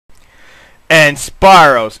And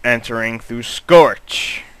Spyro's entering through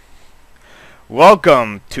Scorch.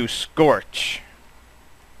 Welcome to Scorch.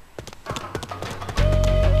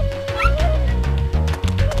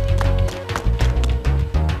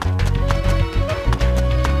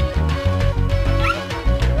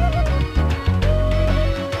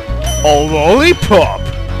 A lollipop!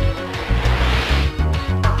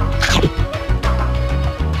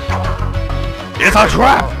 It's a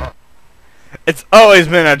trap! It's always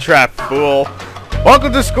been a trap, fool.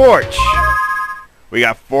 Welcome to Scorch. We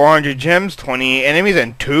got 400 gems, 20 enemies,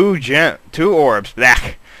 and 2 orbs. Blah.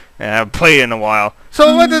 I haven't played in a while.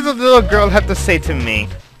 So what does the little girl have to say to me?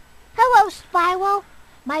 Hello, Spyro.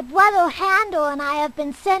 My brother Handel and I have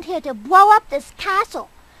been sent here to blow up this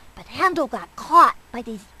castle. But Handel got caught by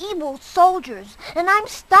these evil soldiers, and I'm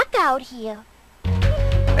stuck out here.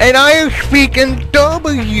 And I speak in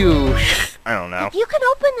W. I don't know. If you can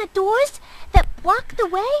open the doors that block the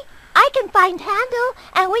way, I can find Handel,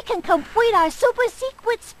 and we can complete our super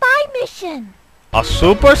secret spy mission. A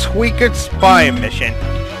super secret spy mission?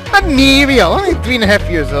 I'm Muriel, only 3.5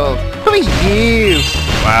 years old. Who are you?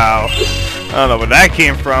 Wow. I don't know where that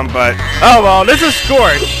came from, but... Oh well, this is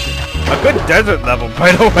Scorch. A good desert level,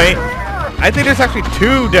 by the way. I think there's actually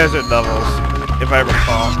 2 desert levels, if I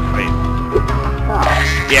recall. Wait.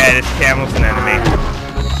 Yeah, this camel's an enemy.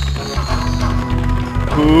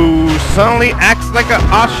 Who suddenly acts like an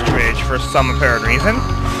ostrich for some apparent reason.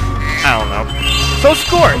 I don't know. So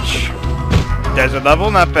Scorch. Desert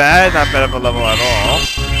level, not bad. Not bad of a level at all.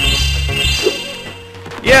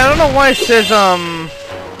 Yeah, I don't know why it says,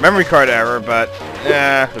 memory card error, but,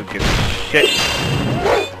 who gives a shit.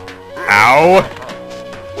 Ow.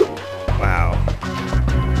 Wow.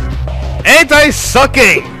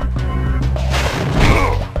 Anti-sucking!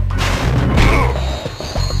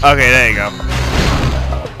 Okay, there you go.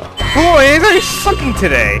 Boy, anti-sucking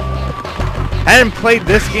today! Hadn't played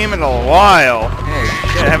this game in a while. Holy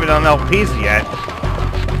shit, I haven't done LPs yet.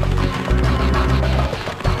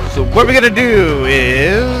 So what we're gonna do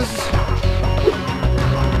is...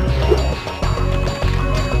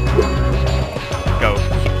 Go.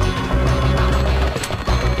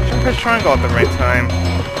 Should press triangle at the right time.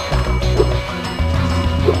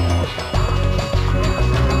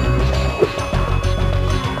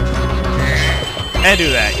 And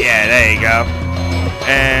do that. Yeah, there you go.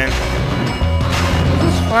 And what's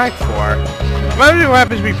this flag for? What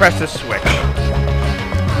happens if we press this switch?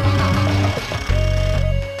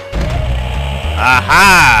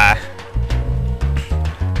 Aha!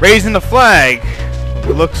 Raising the flag.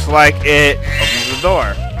 Looks like it opens the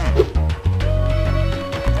door.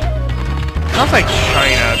 Sounds like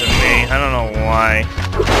China to me. I don't know why.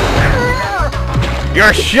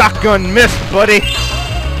 Your shotgun missed, buddy.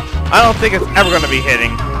 I don't think it's ever going to be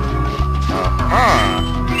hitting.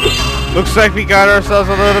 Looks like we got ourselves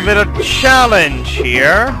a little bit of challenge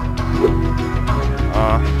here.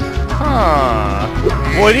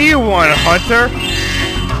 What do you want, Hunter?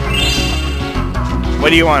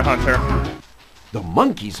 What do you want, Hunter? The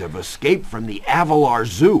monkeys have escaped from the Avalar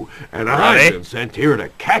Zoo, and I've been sent here to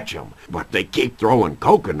catch them. But they keep throwing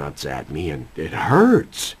coconuts at me, and it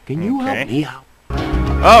hurts. Can you help me out?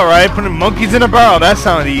 Alright, putting monkeys in a barrel. That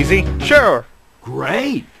sounds easy. Sure.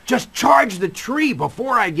 Great. Just charge the tree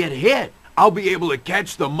before I get hit. I'll be able to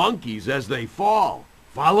catch the monkeys as they fall.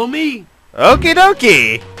 Follow me. Okie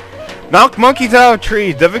dokie. Knock monkeys out of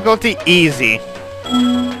trees. Difficulty easy.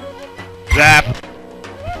 Zap.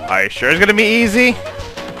 Are you sure it's gonna be easy?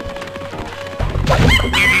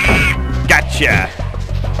 Gotcha.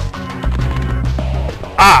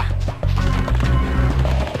 Ah.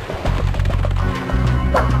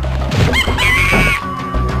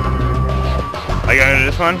 I gotta do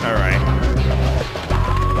this one? Alright.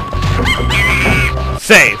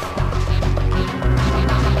 Save.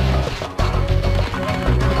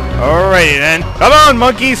 Alrighty then. Come on,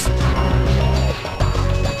 monkeys!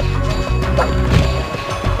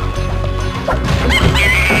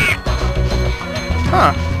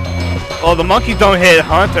 Huh. Well, the monkeys don't hit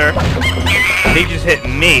Hunter. They just hit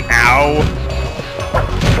me. Ow.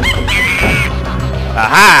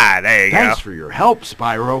 Aha! There you go. Thanks for your help,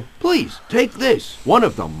 Spyro. Please, take this. One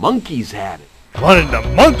of the monkeys had it. One of the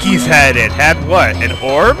monkeys had it. Had what? An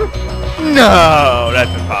orb? No, that's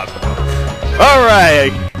impossible.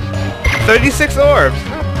 Alright. 36 orbs.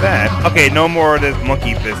 Not bad. Okay, no more of this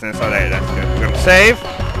monkey business. Alright, that's good. We're gonna save.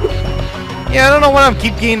 Yeah, I don't know why I'm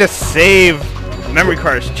keep getting to save memory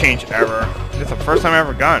cards change error. It's the first time I've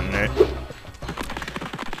ever gotten it.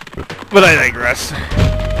 But I digress.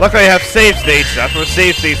 Luckily I have save states. That's what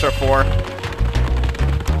save states are for.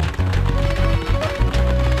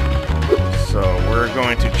 So we're we're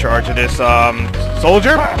going to charge at this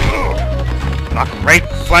soldier. Knock him right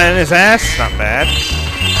flat in his ass. Not bad.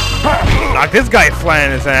 Knock this guy flat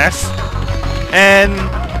in his ass. And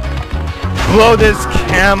blow this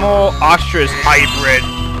camel ostrich hybrid.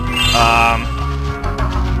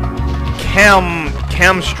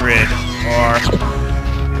 Camstrid or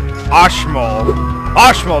Oshmol.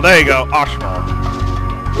 Oshmol, there you go, Oshmol.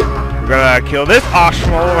 We're gonna kill this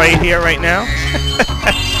Oshmol right here, right now.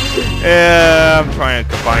 Yeah, I'm trying to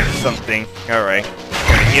combine something. Alright.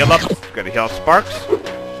 Gonna heal up. Gonna heal up Sparks.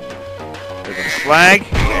 There's a flag.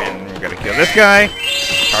 And we're gonna kill this guy.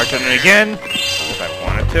 Charge on it again. If I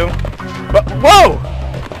wanted to. But, whoa!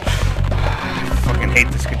 I fucking hate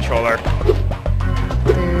this controller.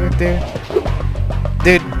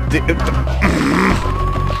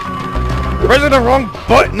 Pressing the wrong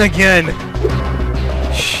button again.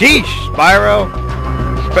 Sheesh, Spyro.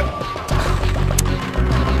 But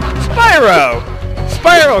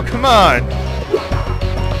Spyro, come on.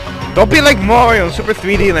 Don't be like Mario in Super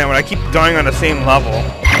 3D Land when I keep dying on the same level.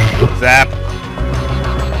 Zap.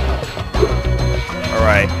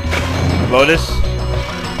 Alright. Lotus.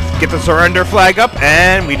 Get the surrender flag up,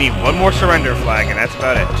 and we need one more surrender flag, and that's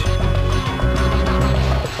about it.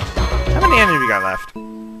 How many enemies we got left?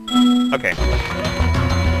 Okay.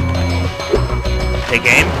 Take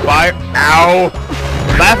aim. Fire. Ow!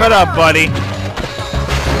 Laugh it up, buddy. Can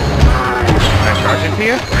I charge into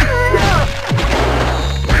you?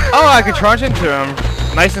 Oh, I can charge into him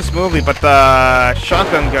nice and smoothly, but the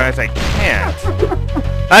shotgun guys I can't.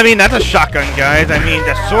 I mean, not the shotgun guys, I mean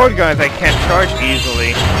the sword guys I can't charge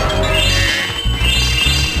easily.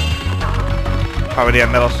 Probably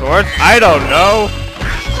have metal swords? I don't know.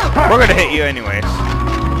 We're gonna hit you anyways.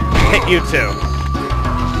 Hit you too.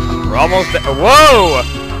 We're almost there. Whoa!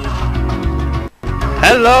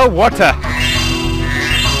 Hello, water.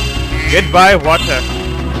 Goodbye, water.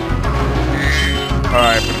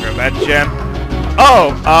 Alright, we're gonna grab that gem.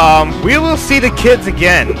 Oh, we will see the kids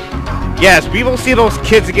again. Yes, we will see those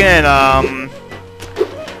kids again,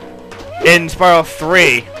 in Spyro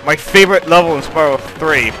 3. My favorite level in Spyro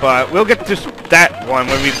 3, but we'll get to that one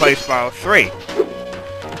when we play Spyro 3.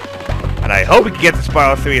 And I hope we can get to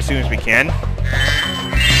Spyro 3 as soon as we can.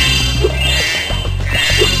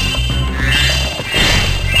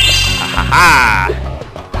 Ha ha!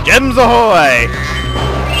 Gems ahoy!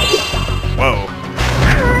 Whoa.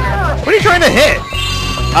 What are you trying to hit?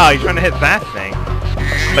 Oh, you're trying to hit that thing.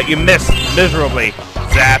 But you missed miserably.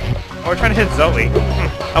 Zap. Oh, we're trying to hit Zoe.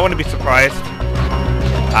 I wouldn't be surprised.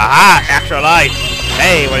 Aha! Extra life!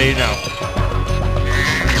 Hey, what do you know?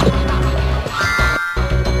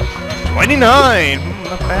 29!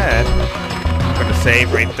 Not bad. I'm gonna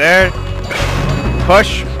save right there.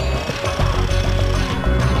 Push.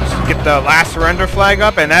 Just get the last surrender flag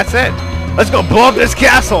up, and that's it. Let's go blow up this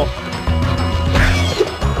castle!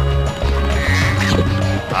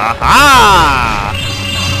 Aha!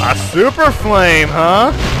 A super flame,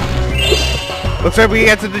 huh? Looks like we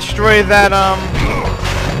had to destroy that,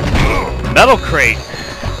 metal crate.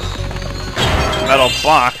 Metal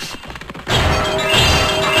box.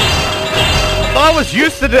 Well, I was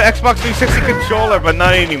used to the Xbox 360 controller, but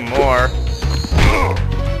not anymore.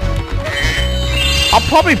 I'll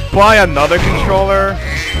probably buy another controller.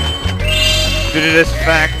 Due to this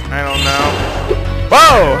fact, I don't know.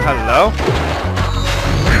 Whoa! Hello.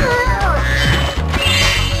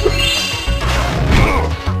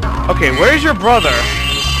 Okay, where's your brother?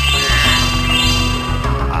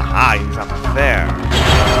 Aha, he's up there.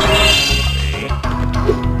 See?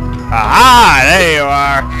 Aha, there you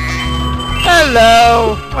are.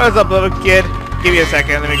 Hello. What's up, little kid? Give me a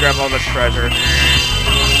second. Let me grab all the treasure.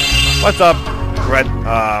 What's up, Red?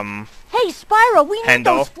 Hey, Spyro, we need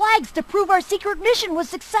Handle. those flags to prove our secret mission was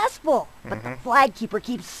successful. But the flag keeper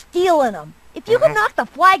keeps stealing them. If you could knock the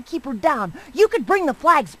flag keeper down, you could bring the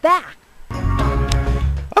flags back.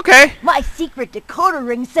 Okay. My secret decoder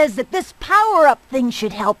ring says that this power-up thing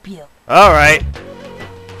should help you. Alright.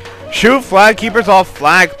 Shoot flag keepers off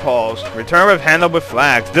flagpoles. Return with handle with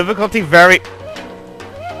flags. Difficulty very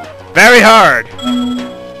hard.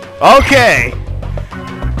 Okay.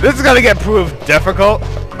 This is gonna get proved difficult.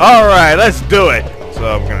 Alright, let's do it.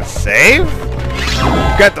 So we're gonna save.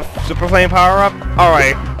 Got the super flame power up.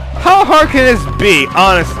 Alright. How hard can this be,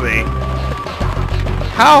 honestly?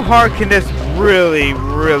 How hard can this really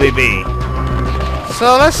be?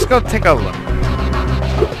 So let's go take a look.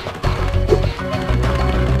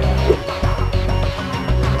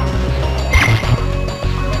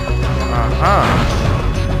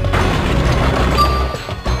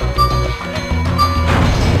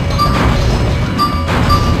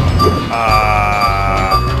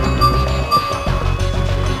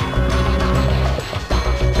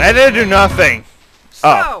 That didn't do nothing.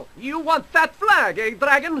 So, you want that flag, eh,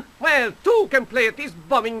 Dragon? Well, two can play at this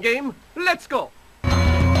bombing game. Let's go.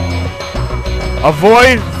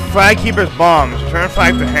 Avoid flag keeper's bombs. Return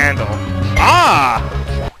flag to handle.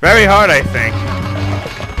 Ah! Very hard, I think.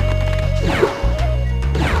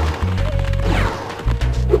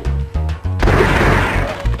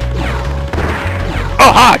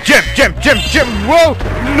 Oh, ha! Jim! Whoa!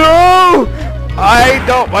 No! I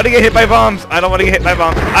don't want to get hit by bombs. I don't want to get hit by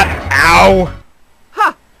bombs. Ow!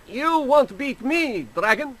 Ha! You won't beat me,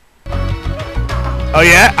 Dragon. Oh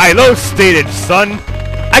yeah? I low stated, son.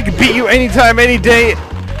 I can beat you anytime, any day,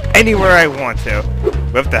 anywhere I want to.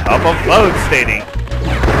 With the help of load stating.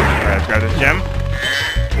 Alright, let's grab this gem.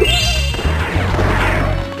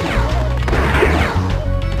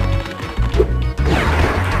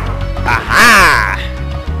 Aha!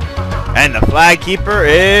 And the flag keeper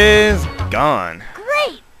is gone.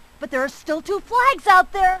 Great! But there are still 2 flags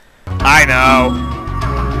out there. I know.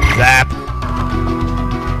 Zap.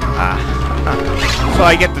 So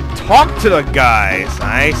I get to talk to the guys.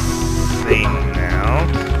 I see now.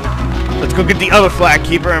 Let's go get the other flag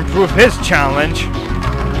keeper and prove his challenge.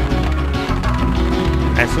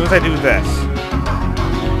 As soon as I do this.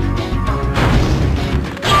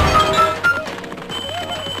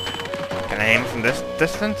 Can I aim from this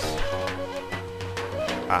distance?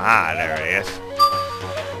 Ah, there he is.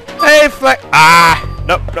 Hey, flag. Ah!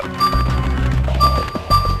 Nope.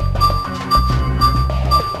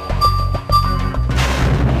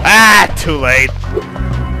 Ah, too late.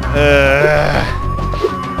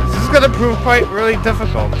 This is gonna prove quite really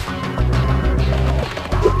difficult.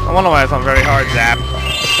 I wonder why it's on very hard, Zap.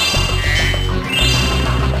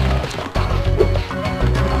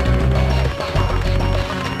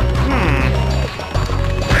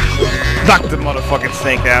 Knock the motherfucking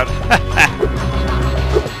snake out.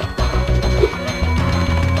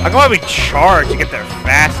 I'm gonna be charged to get there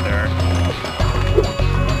faster.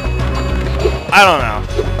 I don't know.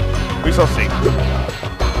 We shall see.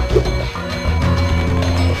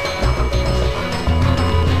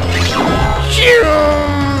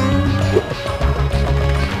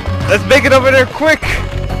 Let's make it over there quick.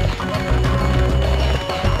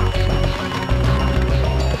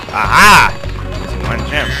 Aha! It's 1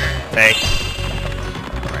 gem. Hey.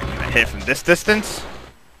 Alright, can I hit from this distance?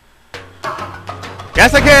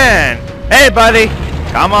 Yes, I can! Hey, buddy!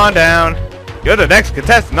 Come on down. You're the next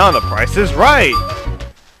contestant on The Price is Right.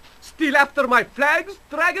 Still after my flags,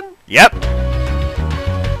 Dragon? Yep.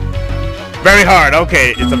 Very hard.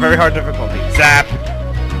 Okay, it's a very hard difficulty. Zap.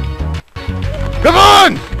 Come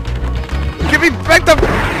on! Give me back the...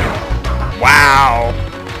 Wow.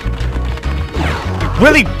 You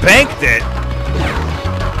really banked it.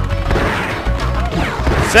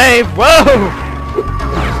 Save. Whoa!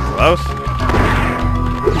 Close.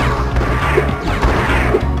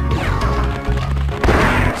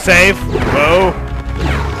 Save. Whoa.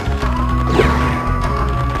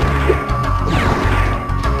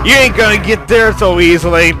 You ain't gonna get there so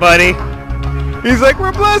easily, buddy. He's like,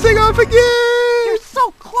 we're blasting off again! You're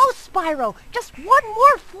so close, Spyro. Just 1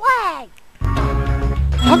 more flag.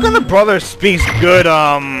 How come the brother speaks good,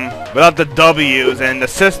 without the W's, and the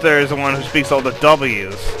sister is the one who speaks all the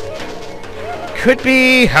W's? Could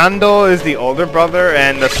be Handel is the older brother,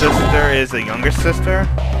 and the sister is the younger sister?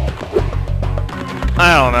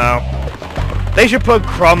 I don't know. They should put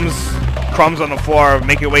crumbs on the floor,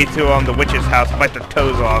 make your way to the witch's house, bite their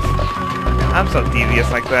toes off. I'm so devious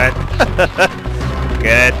like that.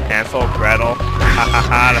 Good. Hansel, Gretel. Ha ha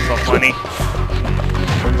ha, that's so funny.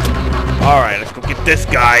 Alright, let's go get this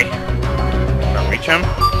guy. Can I reach him?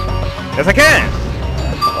 Yes, I can!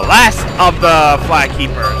 The last of the flag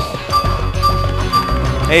keepers.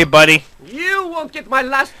 Hey, buddy. You won't get my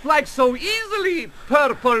last flag so easily,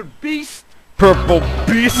 purple beast. Purple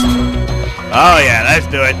beast? Oh yeah, let's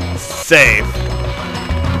do it. Save.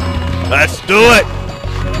 Let's do it!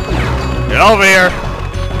 Get over here.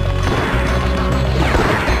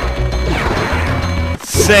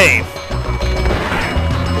 Save.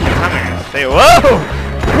 Come here. Say, whoa!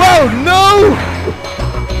 Whoa, no!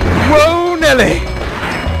 Whoa, Nelly!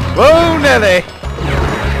 Whoa, Nelly!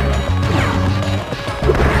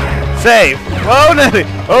 Save! Whoa, Nelly!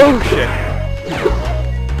 Oh, shit.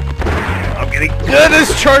 I'm getting good at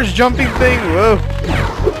this charge jumping thing. Whoa.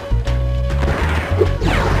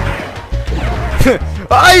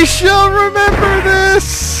 I shall remember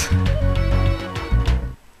this!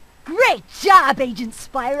 Great job, Agent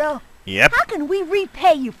Spyro. Yep. How can we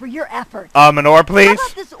repay you for your efforts? An orb, How please?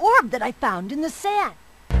 about this orb that I found in the sand?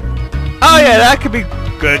 Oh yeah, that could be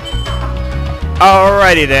good.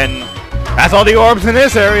 Alrighty then. That's all the orbs in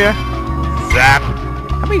this area. Zap.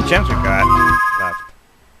 How many gems we got left?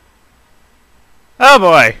 Oh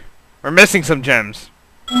boy, we're missing some gems.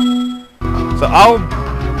 So I'll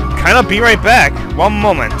kind of be right back. One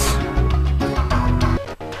moment.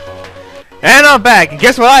 And I'm back, and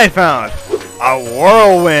guess what I found? A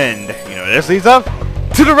whirlwind. You know what this leads up?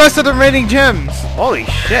 To the rest of the remaining gems. Holy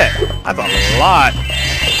shit, that's a lot.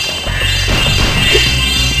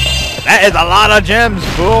 That is a lot of gems,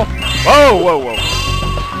 fool. Whoa, whoa, whoa.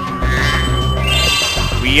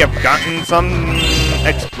 We have gotten some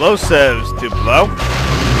explosives to blow.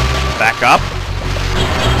 Back up.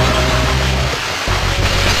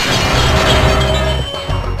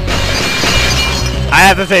 I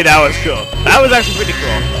have to say that was cool. That was actually pretty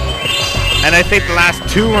cool. And I think the last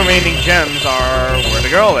 2 remaining gems are where the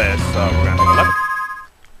girl is. So we're gonna take a look.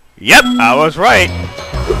 Yep, I was right.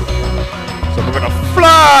 So we're gonna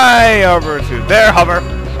fly over to there, hover.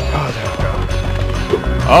 Oh, there we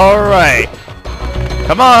go. Alright.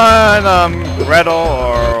 Come on, Gretel,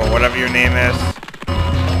 or whatever your name is.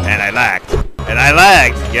 And I lagged. And I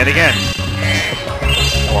lagged, yet again.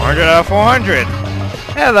 400 out of 400.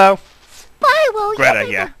 Hello. Spyro, Greta,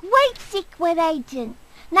 you're yeah. a great secret agent.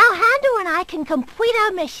 Now Handle and I can complete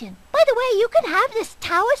our mission. By the way, you can have this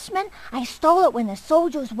talisman. I stole it when the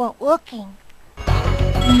soldiers weren't looking.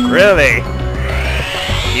 Really?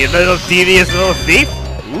 You little devious little thief?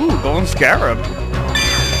 Ooh, golden scarab.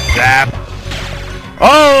 Zap.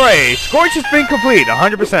 Alright, Scorch has been complete,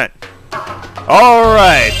 100%.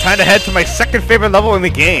 Alright, time to head to my second favorite level in the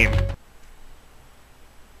game.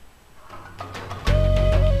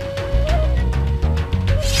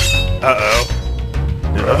 Uh-oh.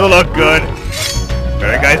 This doesn't look good.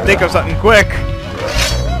 Better guys think of something quick.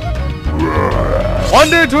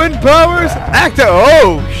 Wonder Twin Powers, actor.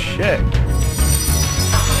 Oh, shit.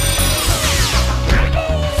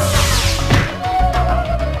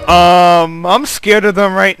 I'm scared of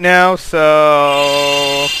them right now,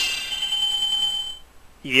 so...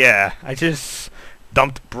 Yeah, I just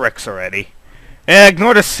dumped bricks already. Yeah,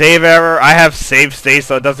 ignore the save error. I have save state,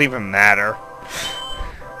 so it doesn't even matter.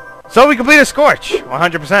 So we completed Scorch,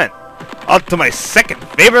 100%. Up to my second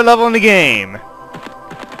favorite level in the game.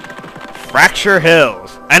 Fracture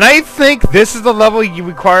Hills. And I think this is the level you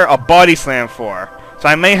require a body slam for. So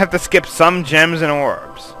I may have to skip some gems and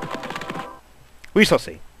orbs. We shall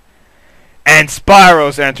see. And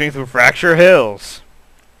Spyro's entering through Fracture Hills.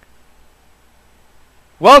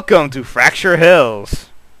 Welcome to Fracture Hills.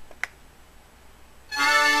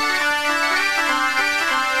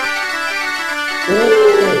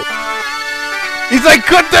 He's like,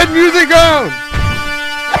 cut that music out!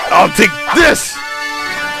 I'll take this!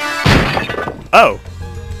 Oh.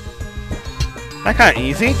 That kinda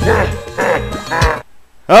easy.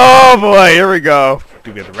 Oh boy, here we go.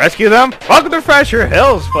 Do we have to rescue them? Welcome to Fracture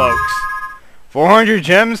Hills, folks. 400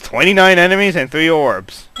 gems, 29 enemies, and 3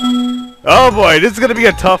 orbs. Oh boy, this is gonna be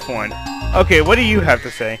a tough one. Okay, what do you have to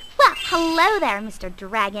say? Well, hello there, Mr.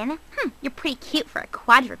 Dragon. You're pretty cute for a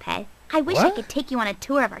quadruped. I wish I What? could take you on a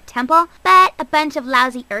tour of our temple, but a bunch of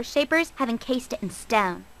lousy earth shapers have encased it in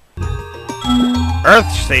stone.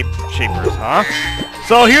 Shapers, huh?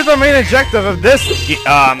 So here's our main objective of this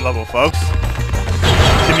level, folks.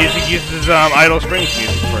 The music uses Idle Springs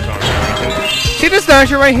music for some reason. See this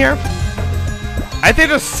dasher right here? I think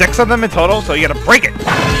there's 6 of them in total, so you gotta break it.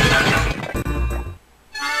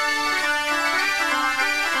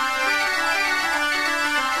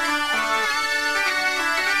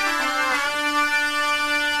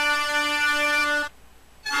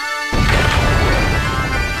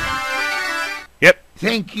 Yep.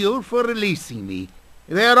 Thank you for releasing me.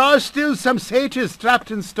 There are still some satyrs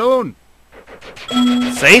trapped in stone.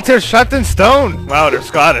 Satyrs trapped in stone. Wow, they're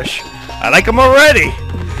Scottish. I like them already.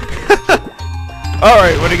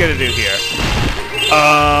 Alright, what are we gonna do here?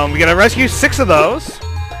 We gotta rescue 6 of those.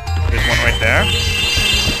 There's one right there.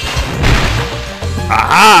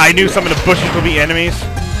 Aha! I knew some of the bushes would be enemies.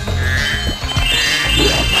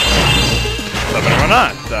 Some of them are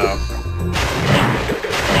not, so...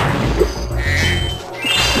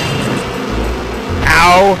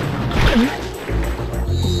 Ow!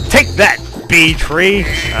 Take that, bee tree!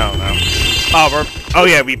 I don't know. Oh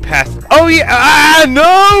yeah, we passed. Oh yeah! Ah,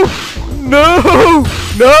 no! No!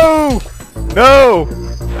 No! No!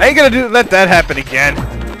 I ain't gonna let that happen again.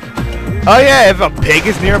 Oh yeah, if a pig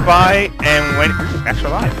is nearby and when extra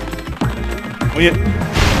life.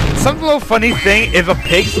 Some little funny thing, if a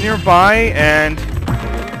pig's nearby and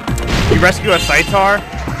you rescue a Scyther,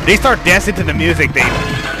 they start dancing to the music they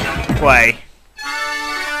play.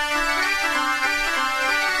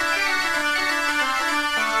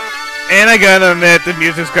 And I gotta admit, the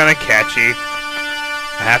music's kinda catchy.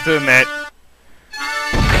 I have to admit.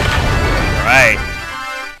 Alright.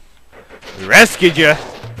 We rescued you.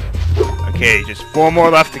 Okay, just 4 more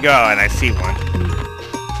left to go, and I see one.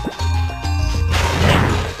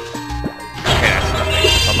 Okay, that's nothing.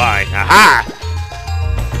 It's a lie. Aha!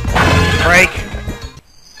 Break.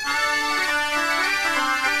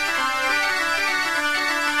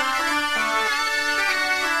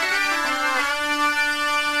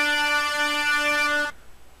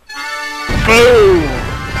 Boom!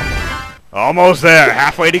 Almost there.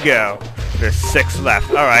 Halfway to go. There's 6 left.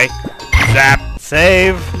 Alright. Zap.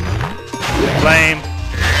 Save. Flame.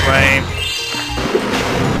 Flame.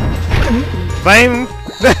 Flame.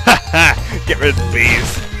 Get rid of the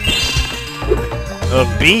bees.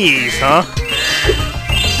 Bees, huh?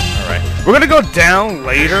 Alright. We're gonna go down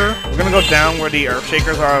later. We're gonna go down where the earth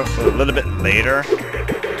shakers are a little bit later.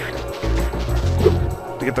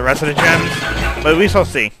 To get the rest of the gems. But we shall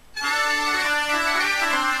see.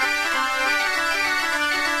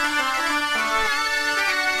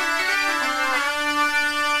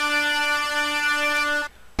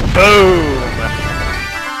 Boom!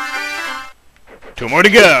 2 more to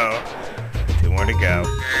go. 2 more to go.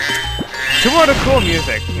 2 more to cool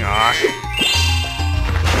music. Aw.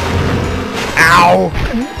 Ow!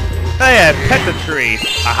 Oh yeah, pet the tree.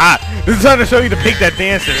 Aha! This is time to show you the pig that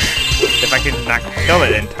dances. If I can not kill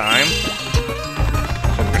it in time.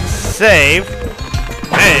 So we're gonna save.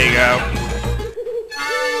 There you go.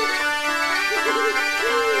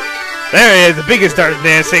 There he is, the pig starts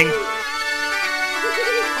dancing.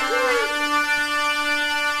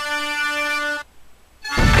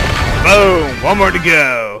 Boom! 1 more to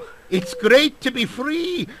go. It's great to be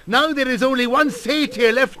free. Now there is only one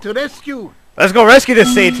satyr left to rescue. Let's go rescue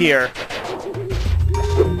this satyr.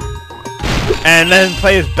 And then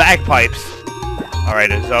play his bagpipes.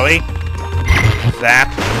 Alright, Zoe. Zap.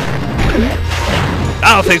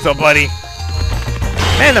 I don't think so, buddy.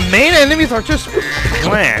 Man, the main enemies are just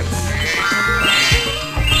plants.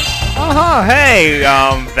 Uh-huh, hey,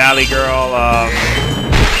 Valley Girl,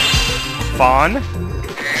 Fawn.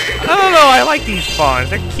 I don't know, I like these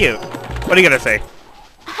fawns. They're cute. What are you gonna say?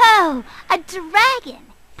 Oh, a dragon.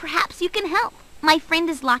 Perhaps you can help. My friend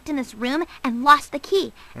is locked in this room and lost the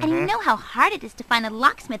key. And you know how hard it is to find a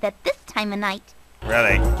locksmith at this time of night.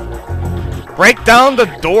 Really? Break down the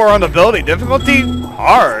door on the building. Difficulty?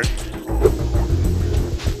 Hard.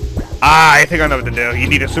 Ah, I think I know what to do. You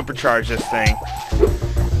need to supercharge this thing.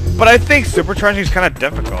 But I think supercharging is kind of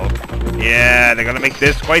difficult. Yeah, they're gonna make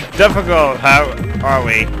this quite difficult. How are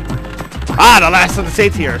we? Ah, the last of the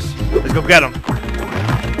satyrs. Let's go get them.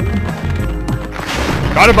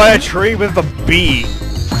 Got him by a tree with the bee.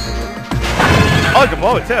 Oh, I can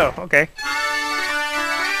blow it too. Okay.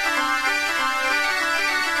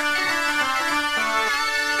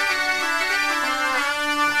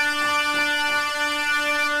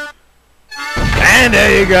 And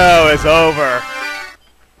there you go. It's over.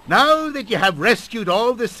 Now that you have rescued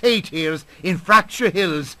all the satyrs in Fracture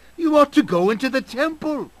Hills, you ought to go into the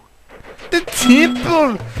temple. The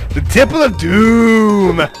temple! The Temple of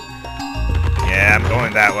Doom! Yeah, I'm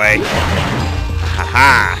going that way.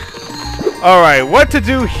 Haha! Alright, what to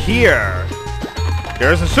do here?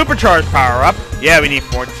 There's a supercharged power-up. Yeah, we need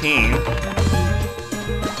 14.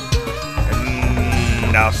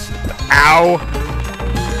 Now, ow!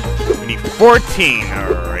 We need 14.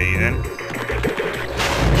 Alright then.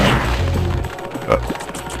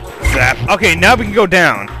 Zap. Okay, now we can go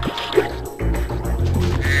down.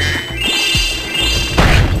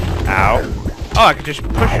 Ow. Oh, I can just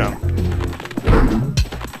push them.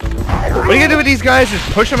 What you gonna do with these guys is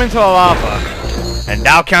push them into the lava. And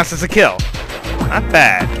now counts as a kill. Not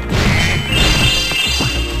bad.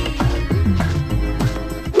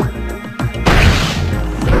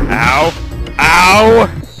 Ow. Ow!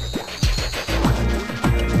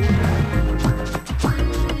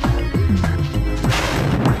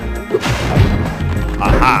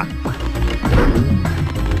 Aha.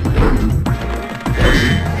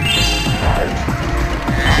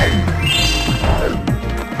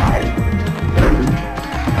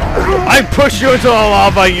 I push you into the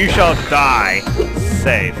lava, you shall die.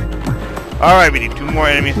 Save. Alright, we need 2 more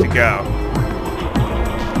enemies to go.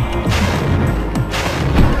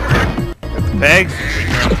 Get the pigs. We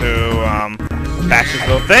turn to, bash this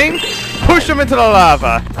little thing. Push him into the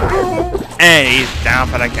lava. And he's down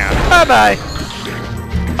for the count. Bye-bye.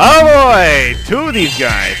 Oh boy! 2 of these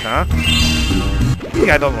guys, huh? These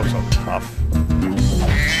guys don't look so tough.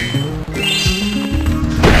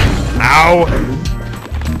 Ow!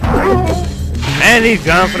 And he's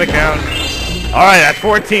down for the count. Alright, that's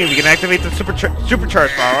 14. We can activate the supercharge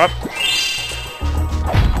power-up.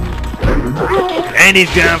 And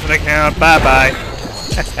he's down for the count. Bye-bye.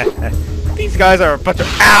 These guys are a bunch of...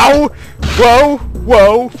 Ow! Whoa!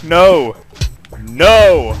 Whoa! No!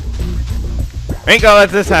 No! Ain't gonna let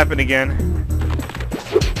this happen again.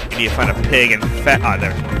 We need to find a pig and fat... Ah,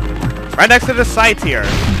 there. Right next to the sights here.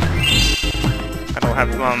 I don't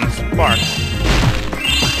have sparks.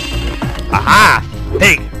 Aha!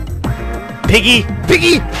 Pig! Piggy!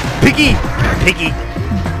 Piggy! Piggy! Piggy!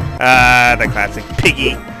 The classic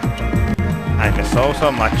piggy. I miss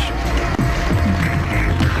so much.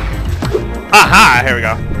 Aha! Here we go.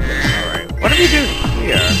 Alright. What do we do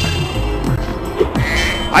here?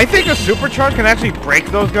 I think a supercharge can actually break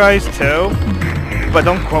those guys too. But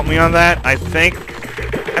don't quote me on that. I think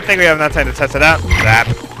we have enough time to test it out. Zap.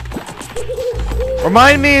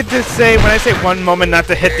 Remind me to say, when I say one moment, not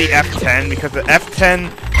to hit the F10, because the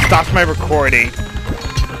F10 stops my recording.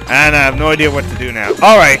 And I have no idea what to do now.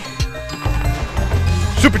 Alright.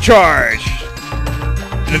 Supercharge!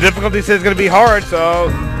 And the difficulty says it's going to be hard,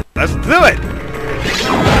 so let's do it!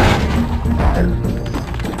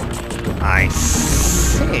 I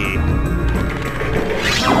see.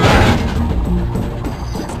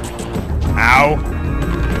 Ow.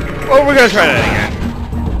 Oh, we're going to try that again.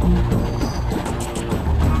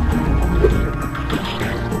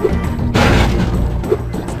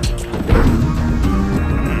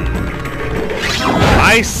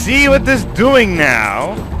 I see what this is doing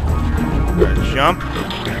now. We're gonna jump.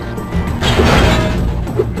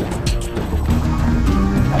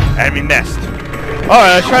 Enemy nest.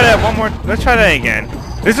 Alright, let's try that one more. Let's try that again.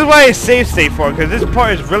 This is why I save state for, because this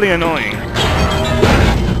part is really annoying.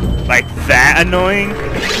 Like that annoying.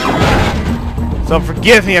 So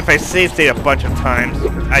forgive me if I save state a bunch of times.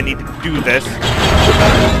 I need to do this.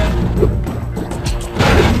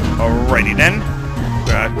 Alrighty then.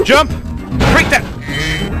 We're gonna jump. Break that.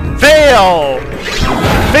 Fail!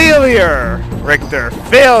 Failure! Richter,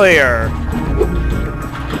 failure!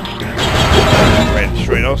 Right,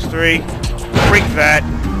 destroy those three. Break that.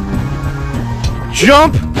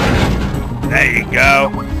 Jump! There you go.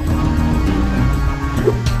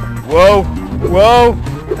 Whoa! Whoa!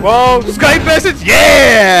 Whoa! Skype message!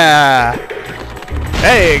 Yeah!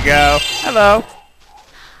 There you go. Hello.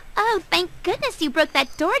 Oh, thank goodness you broke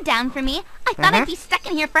that door down for me. I thought I'd be stuck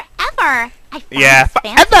in here forever. I found this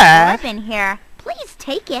fancy orb in here. Please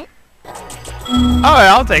take it. Alright,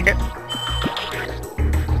 I'll take it.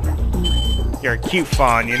 You're a cute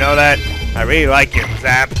fawn, you know that? I really like you,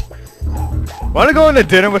 Zap. Wanna go into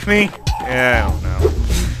dinner with me? Yeah, I don't know.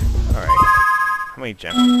 Alright. How many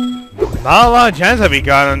gems? Not a lot of gems have we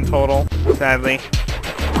got in total, sadly.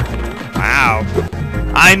 Wow.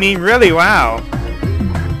 I mean, really, wow.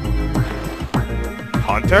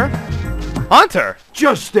 Hunter? Hunter!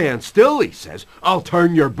 Just stand still, he says. I'll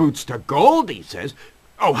turn your boots to gold, he says.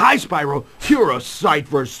 Oh, hi, Spyro. You're a sight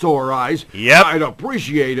for sore eyes. Yep. I'd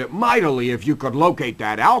appreciate it mightily if you could locate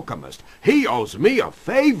that alchemist. He owes me a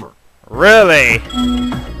favor. Really?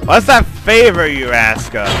 What's that favor you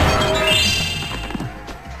ask of?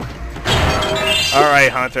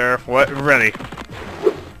 Alright, Hunter. What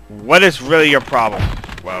is really your problem?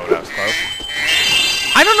 Whoa, that was close.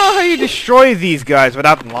 I don't know how you destroy these guys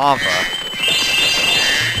without lava.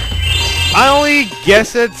 I only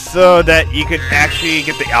guess it so that you could actually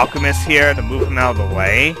get the alchemist here to move him out of the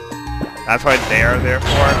way. That's what they are there for.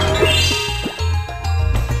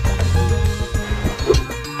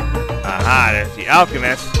 Aha, there's the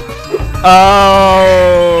alchemist. Oh!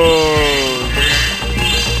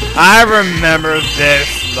 I remember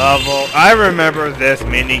this level. I remember this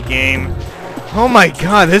mini-game. Oh my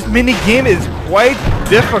god, this mini-game is quite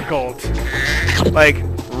difficult. Like,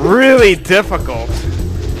 really difficult.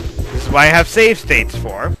 This is why I have save states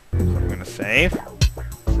for. So I'm gonna save.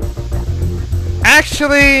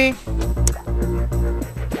 Actually,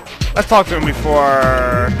 let's talk to him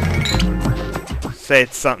before say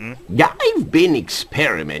something. I've been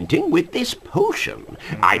experimenting with this potion.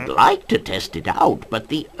 I'd like to test it out, but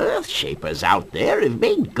the Earthshapers out there have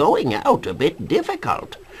made going out a bit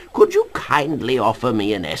difficult. Could you kindly offer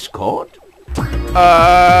me an escort?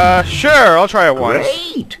 Sure, I'll try it once.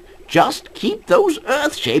 Great! Just keep those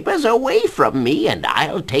Earthshapers away from me and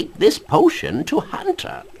I'll take this potion to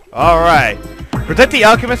Hunter. Alright. Protect the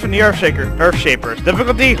alchemist from the Earthshapers.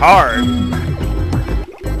 Difficulty hard.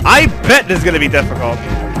 I bet this is gonna be difficult.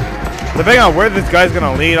 Depending on where this guy's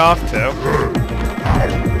gonna lead off to.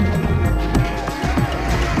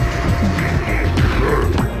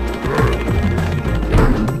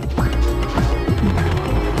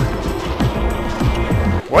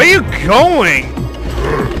 Where are you going?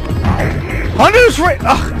 Hunter's right.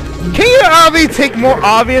 Ugh. Can you obviously take more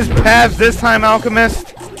obvious paths this time,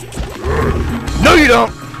 Alchemist? No, you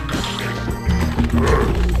don't.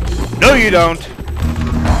 No, you don't.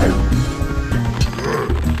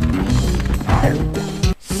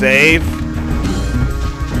 Save.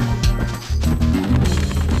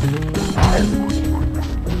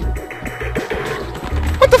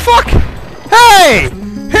 What the fuck? Hey!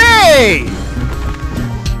 Hey!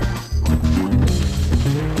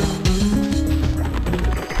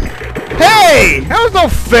 Hey! That was no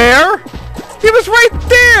fair! He was right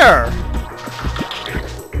there!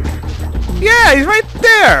 Yeah, he's right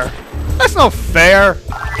there! That's no fair!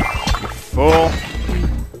 You fool.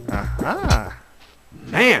 Aha.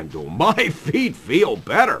 Man, do my feet feel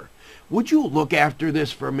better. Would you look after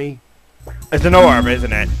this for me? It's an orb,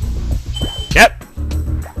 isn't it? Yep.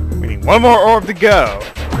 We need one more orb to go.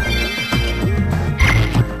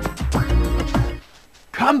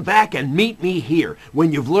 Come back and meet me here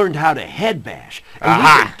when you've learned how to head bash. And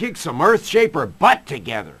Aha. we can kick some Earthshaper butt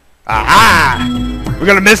together. Aha! We're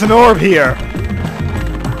gonna miss an orb here.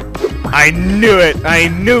 I knew it. I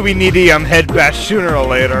knew we need the head bash sooner or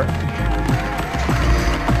later.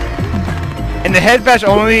 And the head bash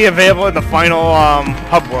only available in the final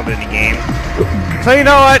hub world in the game. So you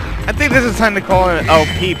know what? I think this is time to call it an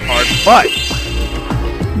LP part, but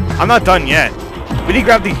I'm not done yet. We need to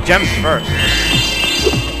grab these gems first.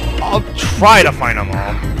 I'll try to find them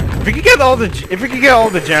all. If we could get all the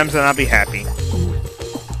gems, then I'll be happy.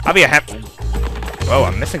 I'll be happy. Whoa,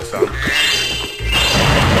 I'm missing some.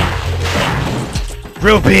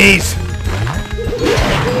 Rupees!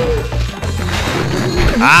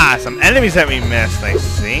 Ah, some enemies that we missed, I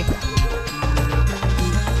see.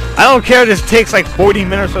 I don't care if this takes like 40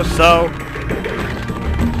 minutes or so.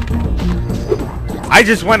 I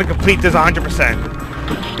just want to complete this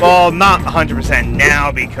 100%. Well, not 100%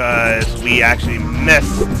 now because we actually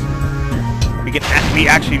missed. We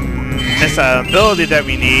actually missed an ability that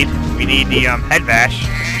we need. We need the head bash.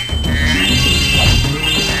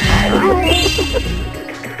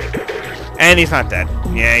 And he's not dead.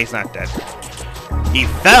 Yeah, he's not dead. He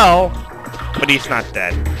fell, but he's not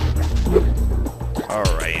dead.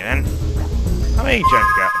 Alright then. How many gems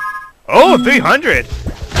we got? Oh, 300!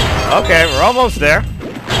 Okay, we're almost there.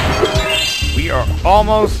 We are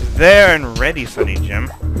almost there and ready, Sunny Jim.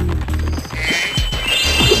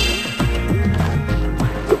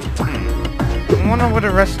 I wonder what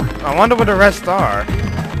the rest are.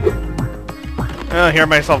 I hear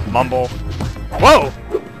myself mumble. Whoa!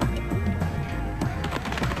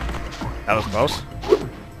 That was close.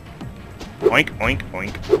 Oink, oink,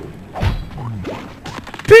 oink.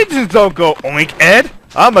 Pigeons don't go oink, Ed.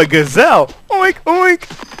 I'm a gazelle. Oink, oink.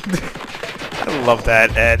 I love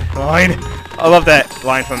that Ed line. I love that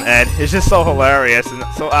line from Ed. It's just so hilarious and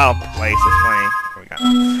so out of place. It's funny. Here we go.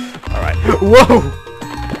 Alright. Whoa!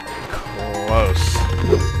 Close.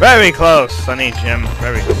 Very close, Sunny Jim.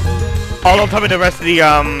 Very close. Oh, don't tell me the rest of the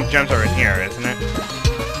gems are in here, isn't it?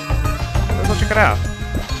 Let's go check it out.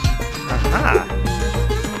 Aha.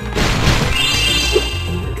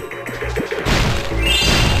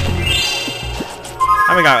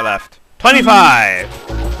 How many got left? 25!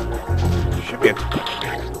 Should be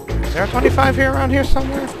is there a 25 here around here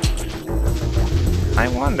somewhere? I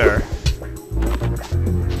wonder.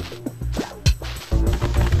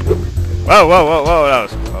 Whoa, whoa, whoa, whoa, that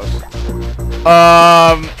was close.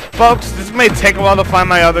 Folks, this may take a while to find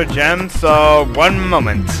my other gems, so one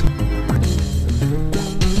moment.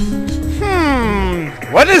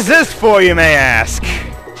 What is this for, you may ask?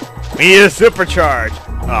 We need a supercharge.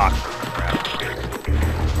 Oh, crap.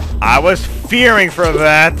 I was fearing for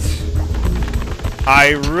that.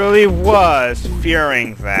 I really was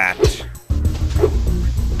fearing that.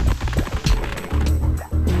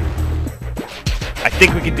 I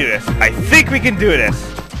think we can do this. I think we can do this.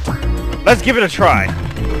 Let's give it a try.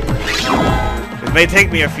 It may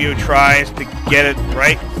take me a few tries to get it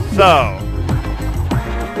right, so...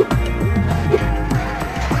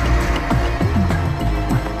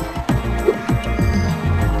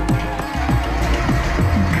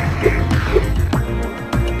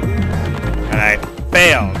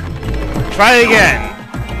 failed. Try it again.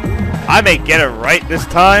 I may get it right this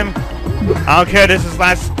time. I don't care if this is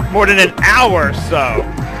last more than an hour or so.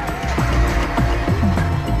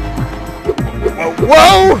 Whoa,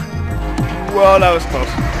 whoa! Whoa, that was close.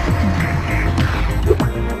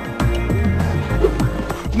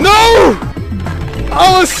 No!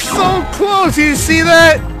 I was so close. You see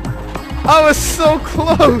that? I was so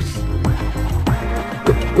close.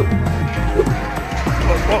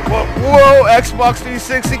 Whoa, whoa, whoa, Xbox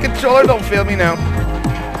 360 controller, don't fail me now.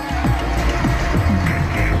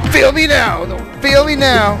 Fail me now, don't fail me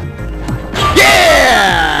now.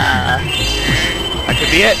 Yeah! That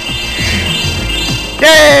could be it.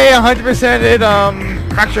 Yay, 100% it,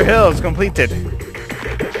 Fracture Hills completed.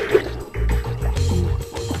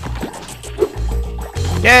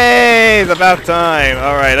 Yay! It's about time.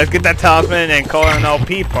 Alright, let's get that talisman and call it an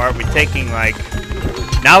LP part. We're taking like,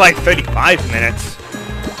 now like 35 minutes.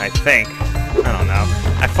 I think. I don't know.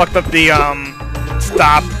 I fucked up the,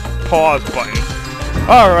 stop, pause button.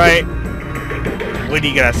 Alright. What do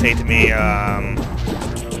you gotta say to me,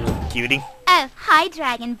 cutie? Oh, hi,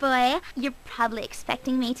 Dragon Boy. You're probably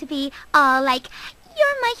expecting me to be all like,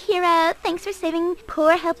 you're my hero, thanks for saving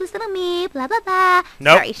poor helpless little me, blah blah blah.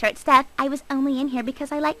 Nope. Sorry, short stuff. I was only in here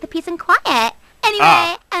because I like the peace and quiet.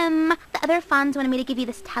 Anyway, the other Fauns wanted me to give you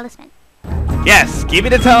this talisman. Yes, give me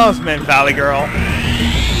the talisman, Valley Girl.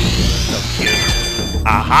 So cute.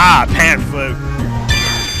 Aha, pan flute.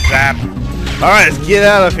 Zap. Alright, let's get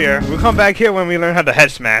out of here. We'll come back here when we learn how to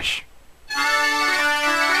head smash.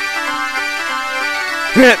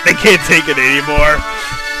 They can't take it anymore.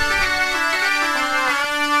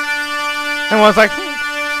 And one's like,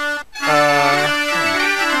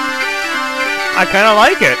 I kinda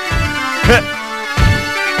like it.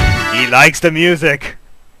 He likes the music.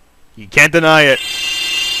 You can't deny it.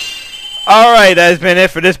 Alright, that has been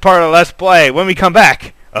it for this part of Let's Play. When we come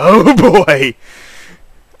back, oh boy,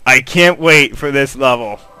 I can't wait for this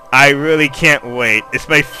level. I really can't wait. It's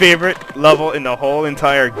my favorite level in the whole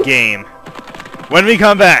entire game. When we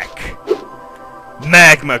come back,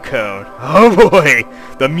 Magma Cone. Oh boy,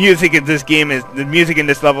 the music in this game is, the music in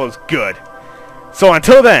this level is good. So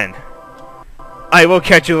until then, I will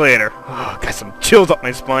catch you later. Oh, got some chills up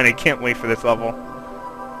my spine. I can't wait for this level.